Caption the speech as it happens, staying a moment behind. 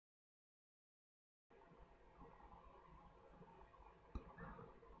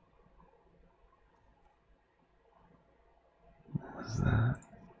that?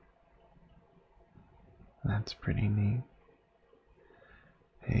 That's pretty neat.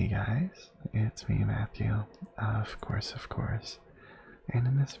 Hey guys, it's me, Matthew. Of course. And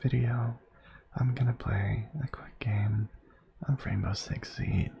in this video, I'm gonna play a quick game of Rainbow Six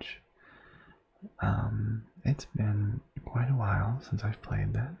Siege. It's been quite a while since I've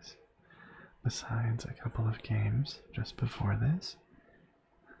played this, besides a couple of games just before this.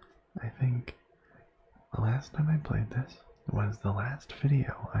 I think the last time I played this was the last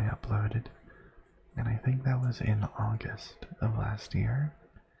video I uploaded, and I think that was in August of last year,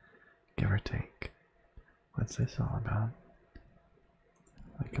 give or take. What's this all about?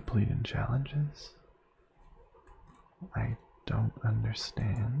 Like completing challenges? I don't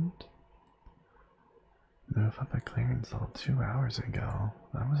understand. Move up a clearance level 2 hours ago.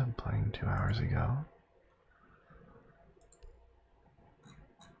 I wasn't playing 2 hours ago.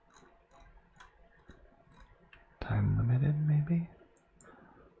 Time limited, maybe?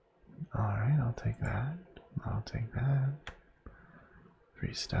 Alright, I'll take that. I'll take that.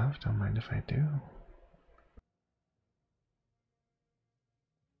 Free stuff, don't mind if I do.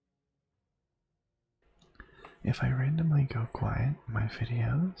 If I randomly go quiet in my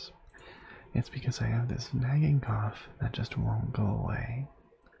videos, it's because I have this nagging cough that just won't go away.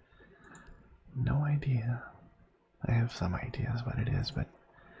 No idea. I have some ideas what it is, but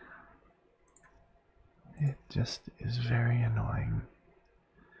it just is very annoying.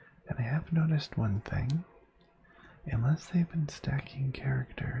 And I have noticed one thing. Unless they've been stacking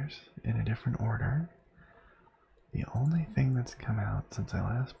characters in a different order, the only thing that's come out since I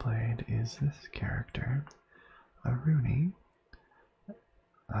last played is this character, Aruni.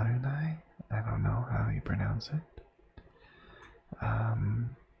 Arunai? I don't know how you pronounce it.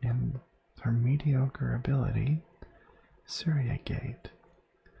 And her mediocre ability, Surya Gate.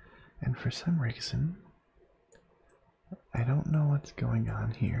 And for some reason, I don't know what's going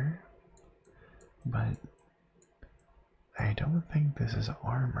on here, but I don't think this is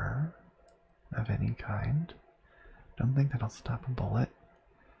armor of any kind. Don't think that'll stop a bullet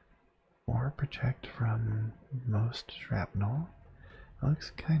or protect from most shrapnel. It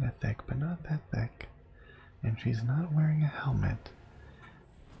looks kind of thick, but not that thick. And she's not wearing a helmet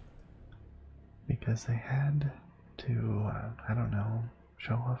because they had to, I don't know,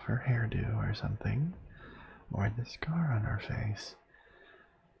 show off her hairdo or something, or the scar on her face.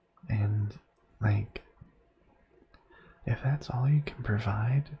 And, like, if that's all you can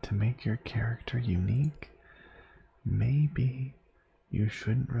provide to make your character unique, maybe you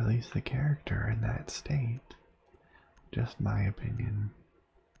shouldn't release the character in that state. Just my opinion.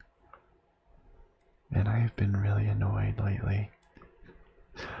 And I've been really annoyed lately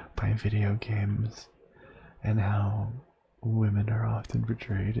by video games and how women are often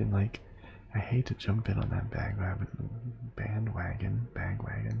portrayed, and like, I hate to jump in on that bandwagon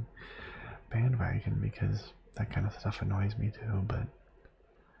because that kind of stuff annoys me too, but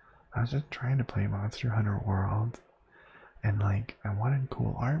I was just trying to play Monster Hunter World, and like, I wanted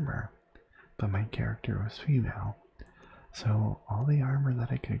cool armor, but my character was female, so all the armor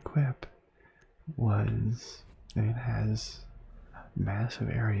that I could equip was, it has massive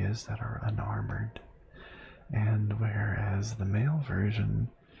areas that are unarmored, and whereas the male version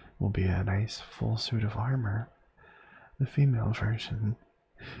will be a nice full suit of armor, the female version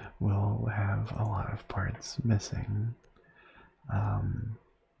will have a lot of parts missing,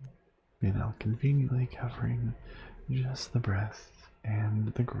 you know, conveniently covering just the breast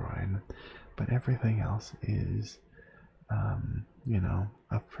and the groin, but everything else is, you know,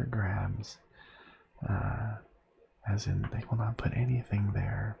 up for grabs, as in they will not put anything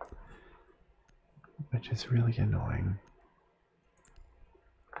there, which is really annoying.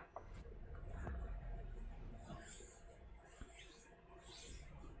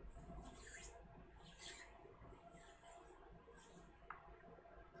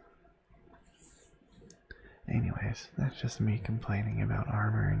 Anyways, that's just me complaining about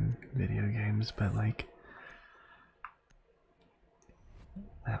armor in video games, but like,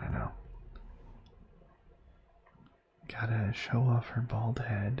 I don't know. Gotta show off her bald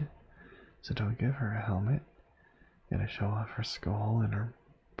head, so don't give her a helmet. Gotta show off her skull and her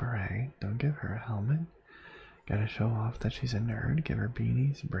beret, don't give her a helmet. Gotta show off that she's a nerd, give her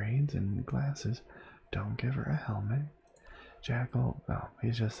beanies, braids, and glasses, don't give her a helmet. Jackal, oh,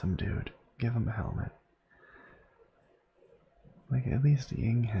 he's just some dude, give him a helmet. Like, at least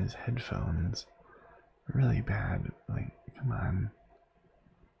Ying has headphones. Really bad, like, come on.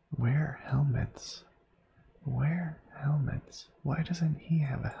 Wear helmets. Wear helmets. Why doesn't he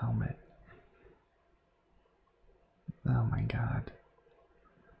have a helmet? Oh my god.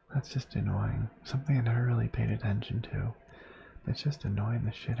 That's just annoying. Something I never really paid attention to. It's just annoying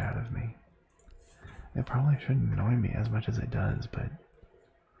the shit out of me. It probably shouldn't annoy me as much as it does, but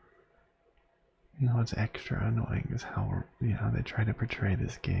you know what's extra annoying is how, you know, they try to portray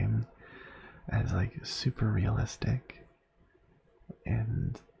this game as like super realistic,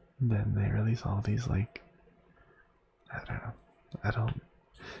 and then they release all these like, I don't know, I don't,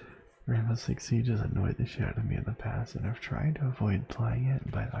 Rainbow Six Siege has annoyed the shit out of me in the past, and I've tried to avoid playing it,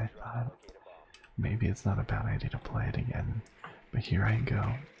 but I thought maybe it's not a bad idea to play it again. But here I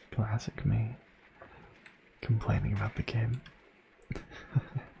go, classic me, complaining about the game.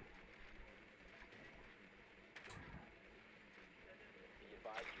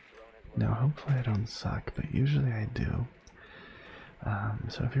 Now, hopefully I don't suck, but usually I do.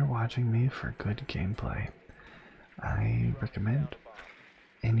 So if you're watching me for good gameplay, I recommend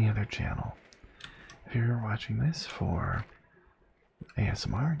any other channel. If you're watching this for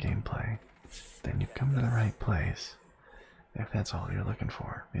ASMR gameplay, then you've come to the right place. If that's all you're looking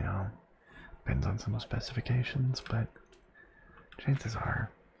for, you know. Depends on some specifications, but chances are,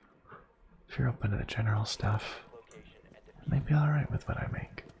 if you're open to the general stuff, it might be alright with what I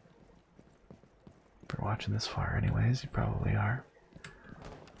make. If you're watching this far anyways, you probably are.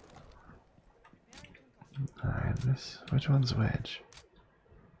 Alright, which one's which?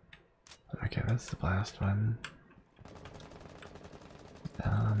 Okay, that's the blast one.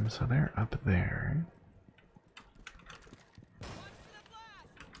 So they're up there.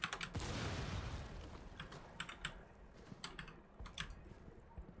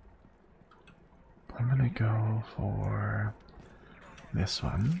 I'm gonna go for this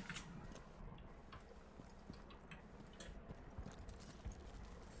one.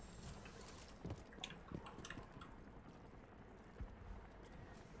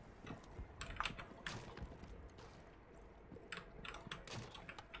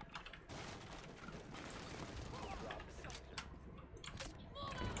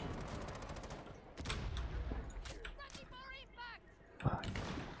 Fuck.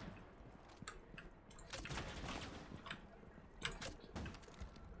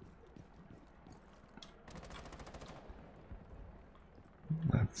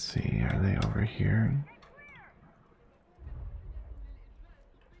 Let's see, are they over here?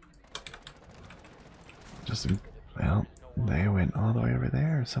 Well, they went all the way over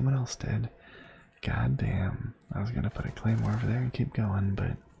there. Someone else did. God damn. I was gonna put a claymore over there and keep going,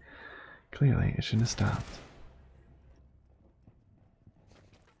 but clearly it shouldn't have stopped.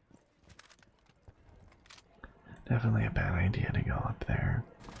 Definitely a bad idea to go up there.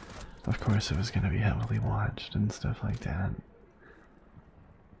 Of course it was gonna be heavily watched and stuff like that.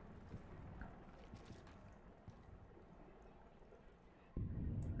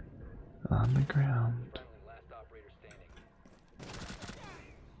 On the ground.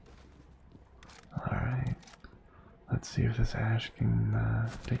 Alright. Let's see if this ash can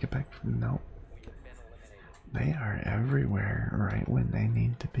take it back from. Nope. They are everywhere right when they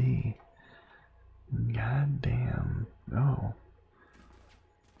need to be. God damn. Oh.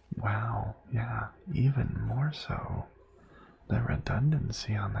 Wow. Yeah. Even more so. The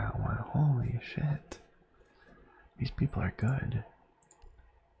redundancy on that one. Holy shit. These people are good.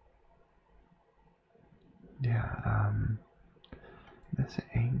 Yeah, this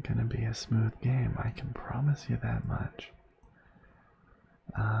ain't gonna be a smooth game, I can promise you that much.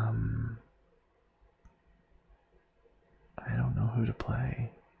 I don't know who to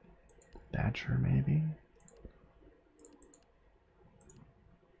play. Thatcher, maybe?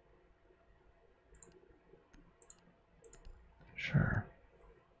 Sure.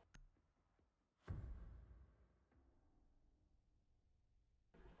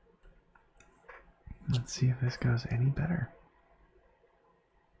 Let's see if this goes any better.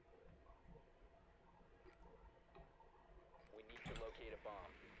 We need to locate a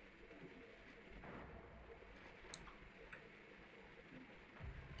bomb.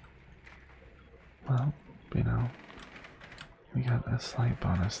 Well, you know, we got a slight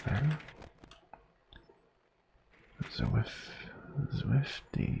bonus there.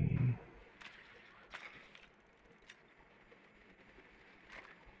 Zwifty.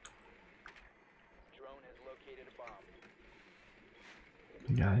 Drone has located a bomb.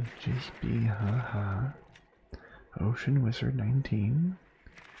 We got JB, haha. Ocean Wizard 19.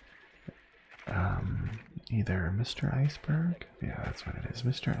 Either Mr. Iceberg, yeah, that's what it is.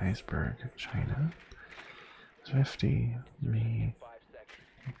 Mr. Iceberg, China. Zwifty, me.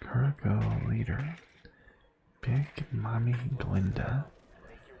 Kurako Leader. Big Mommy Glinda.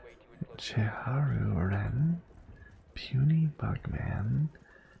 Chiharu Ren. Puny Bugman.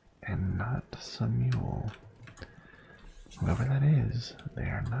 And not Samuel. Whoever that is, they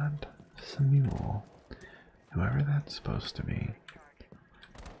are not Samuel. Whoever that's supposed to be.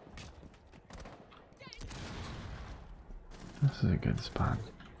 This is a good spot.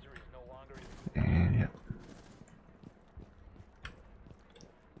 And yep.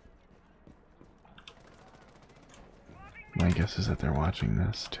 My guess is that they're watching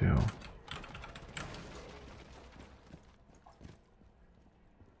this too.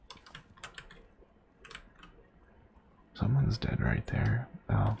 Someone's dead right there.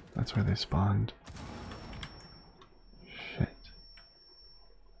 Oh, that's where they spawned. Shit.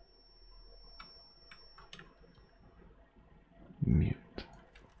 Mute.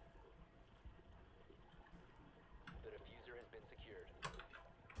 The diffuser has been secured.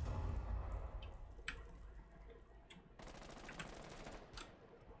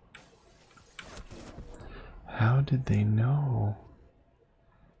 How did they know?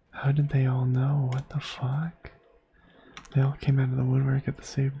 How did they all know? What the fuck? They all came out of the woodwork at the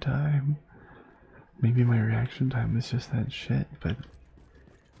same time. Maybe my reaction time was just that shit, but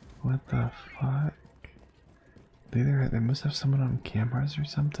what the fuck? They must have someone on cameras or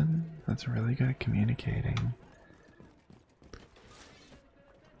something that's really good at communicating.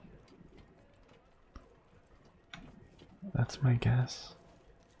 That's my guess.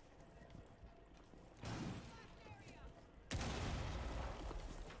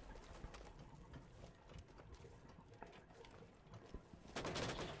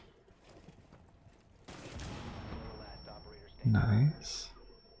 Nice.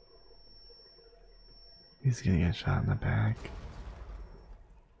 He's gonna get shot in the back.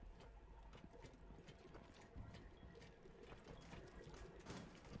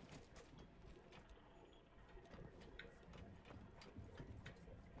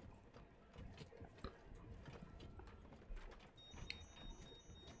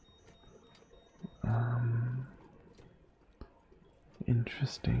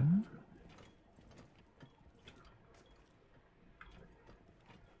 Interesting.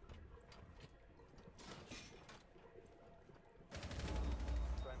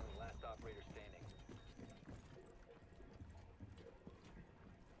 Friendly, last operator standing.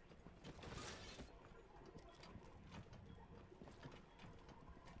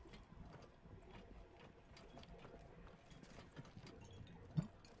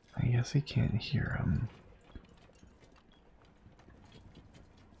 I guess he can't hear him.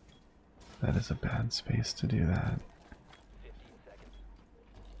 That is a bad space to do that. 15 seconds.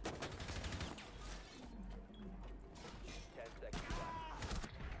 10 seconds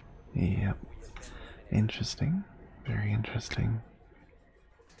left. Yep. Interesting. Very interesting.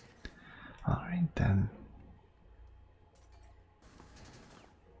 Alright then.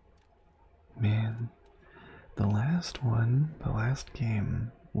 Man, the last one, the last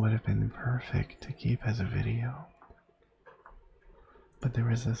game, would have been perfect to keep as a video. But there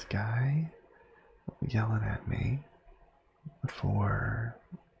was this guy yelling at me for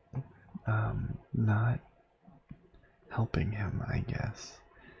not helping him, I guess.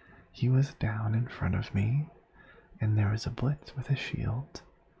 He was down in front of me, and there was a blitz with a shield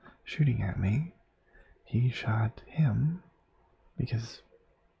shooting at me. He shot him because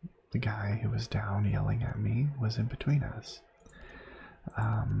the guy who was down yelling at me was in between us.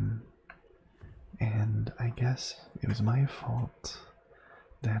 And I guess it was my fault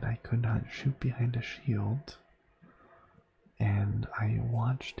that I could not shoot behind a shield, and I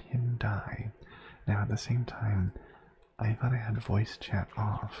watched him die. Now at the same time, I thought I had voice chat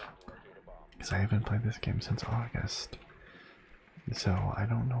off, because I haven't played this game since August, so I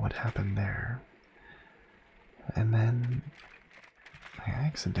don't know what happened there. And then I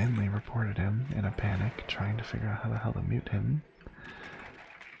accidentally reported him in a panic, trying to figure out how the hell to mute him.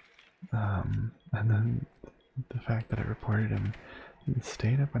 And then the fact that I reported him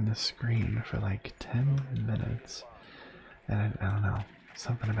stayed up on the screen for like 10 minutes, and I don't know,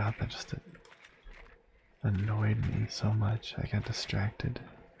 something about that just annoyed me so much. I got distracted,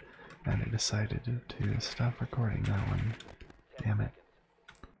 and I decided to stop recording that one. Damn it.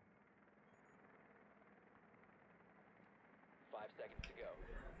 5 seconds to go.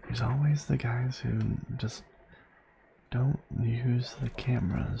 There's always the guys who just don't use the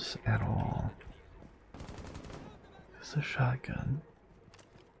cameras at all. It's a shotgun.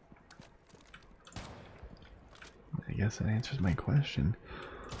 I guess that answers my question.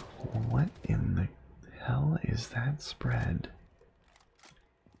 What in the hell is that spread?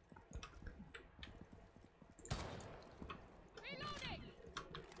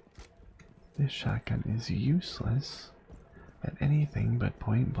 This shotgun is useless at anything but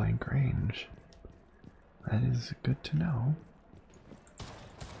point blank range. That is good to know.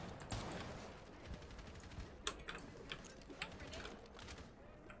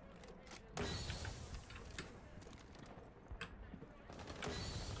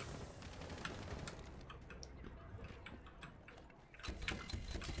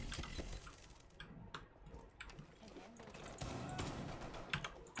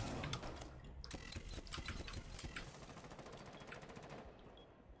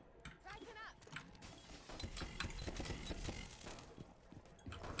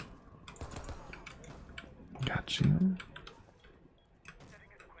 Got you.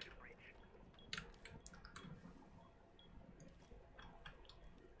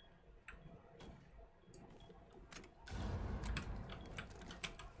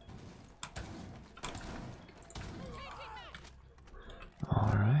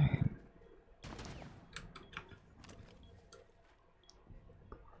 All right.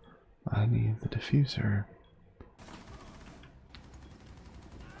 I need the diffuser.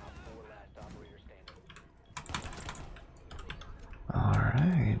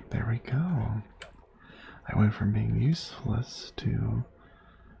 Alright, there we go. I went from being useless to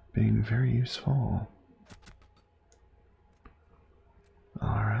being very useful.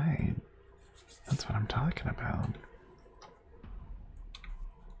 Alright, that's what I'm talking about.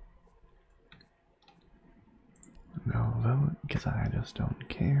 No vote, because I just don't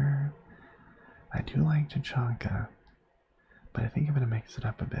care. I do like Tachanka, but I think I'm going to mix it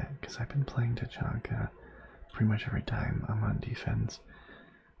up a bit, because I've been playing Tachanka pretty much every time I'm on defense,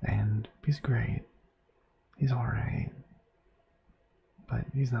 and he's great. He's alright, but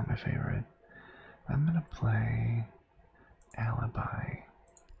he's not my favorite. I'm going to play Alibi.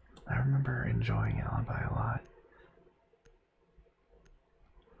 I remember enjoying Alibi a lot.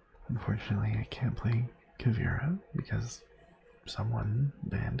 Unfortunately, I can't play Kavira because someone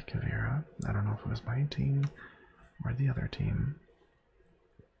banned Kavira. I don't know if it was my team or the other team.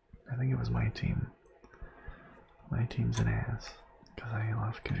 I think it was my team. My team's an ass because I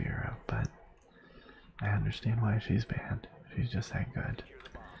love Kavira, but I understand why she's banned. She's just that good.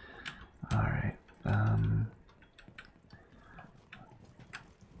 Alright,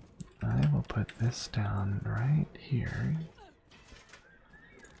 I will put this down right here.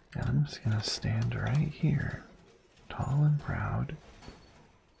 And I'm just gonna stand right here, tall and proud.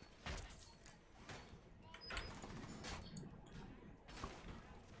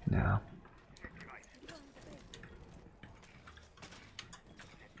 Now,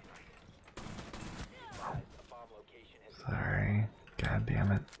 oh, sorry, god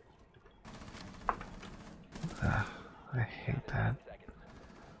damn it. I hate that.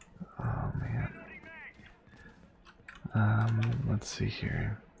 Oh man. Let's see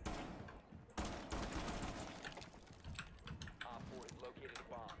here.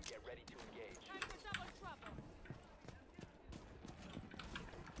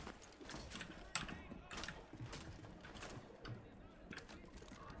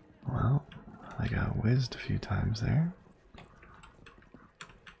 Well, I got whizzed a few times there.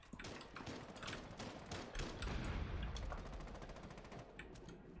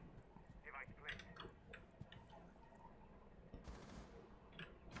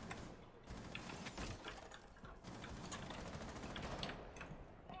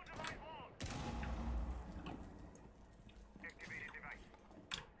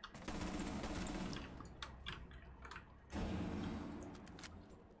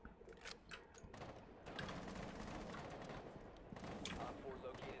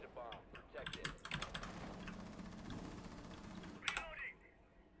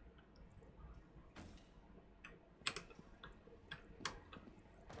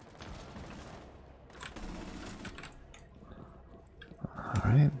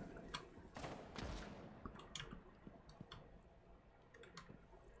 Alright.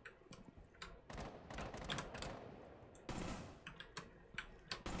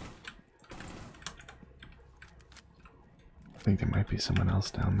 I think there might be someone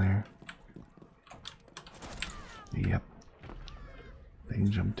else down there. Yep. They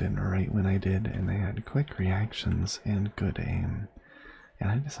jumped in right when I did, and they had quick reactions and good aim.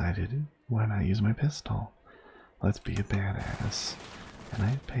 And I decided, why not use my pistol? Let's be a badass. And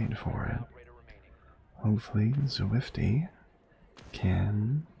I paid for it. Hopefully, Zwifty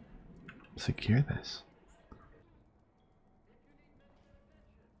can secure this.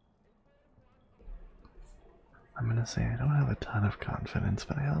 I'm gonna say I don't have a ton of confidence,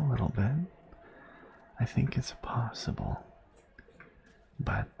 but I have a little bit. I think it's possible.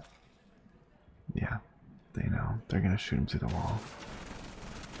 But, yeah, they know. They're gonna shoot him through the wall.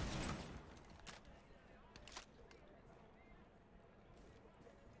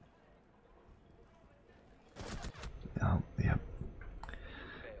 Oh, yep.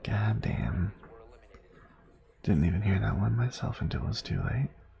 God damn. Didn't even hear that one myself until it was too late.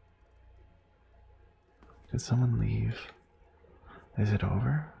 Did someone leave? Is it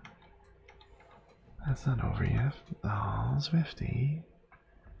over? That's not over yet. Oh, Swifty.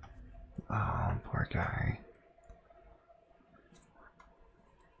 Oh, poor guy.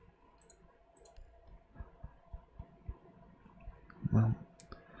 Well,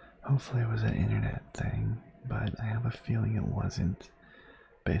 hopefully it was an internet thing, but I have a feeling it wasn't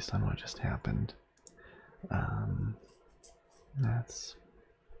based on what just happened. That's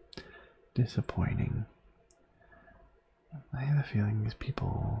disappointing. I have a feeling these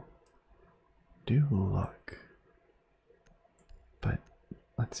people do look, but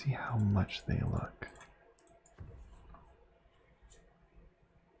let's see how much they look.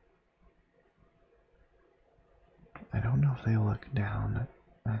 I don't know if they look down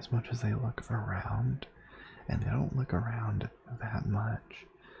as much as they look around, and they don't look around that much.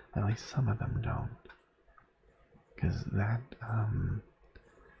 At least some of them don't. Because that, I'm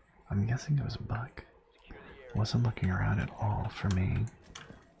guessing it was Buck. Wasn't looking around at all for me.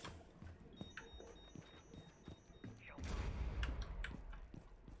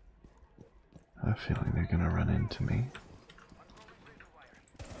 I have a feeling they're gonna run into me.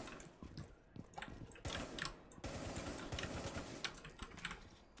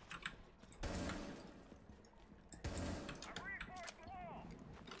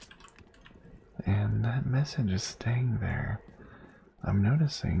 And that message is staying there. I'm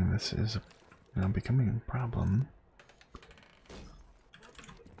noticing this is, becoming a problem.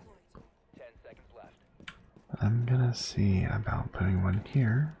 10 seconds left. I'm gonna see about putting one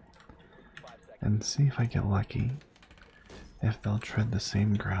here 5 seconds. and see if I get lucky. If they'll tread the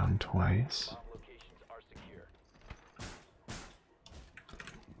same ground twice. Bomb locations are secure.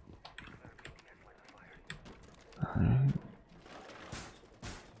 Alright.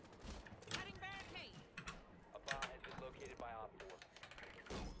 A bomb has been located by Op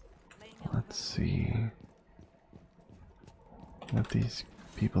 4. Let's see what these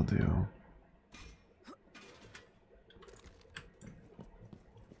people do.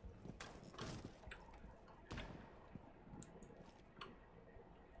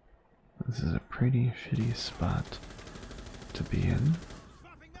 This is a pretty shitty spot to be in.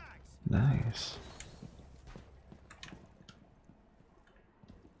 Nice.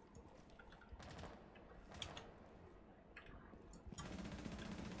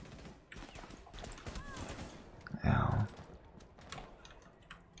 Ow.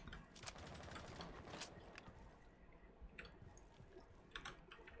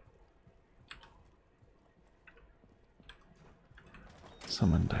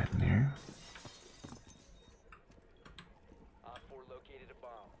 Someone died in here. Op 4 located a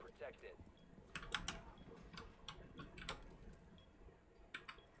bomb. Protect it.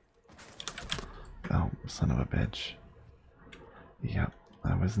 Oh, son of a bitch. Yep,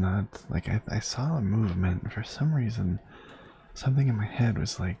 I was not, like, I saw a movement. For some reason, something in my head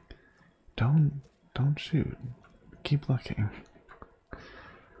was like, don't shoot. Keep looking.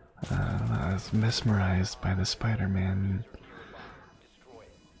 I was mesmerized by the Spider-Man. Destroy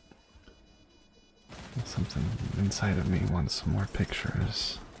it. Something inside of me wants some more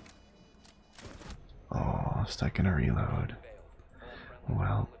pictures. Oh, stuck in a reload.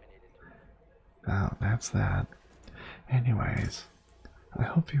 Well, that's that. Anyways, I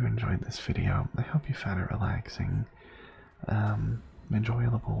hope you enjoyed this video. I hope you found it relaxing,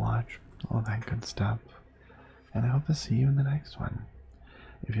 enjoyable watch, all that good stuff. And I hope to see you in the next one.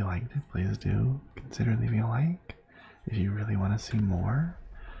 If you liked it, please do consider leaving a like. If you really want to see more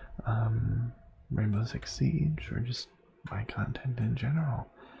Rainbow Six Siege or just my content in general,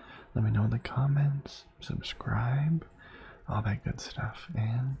 let me know in the comments, subscribe, all that good stuff.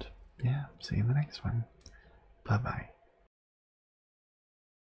 And yeah, see you in the next one. Bye bye.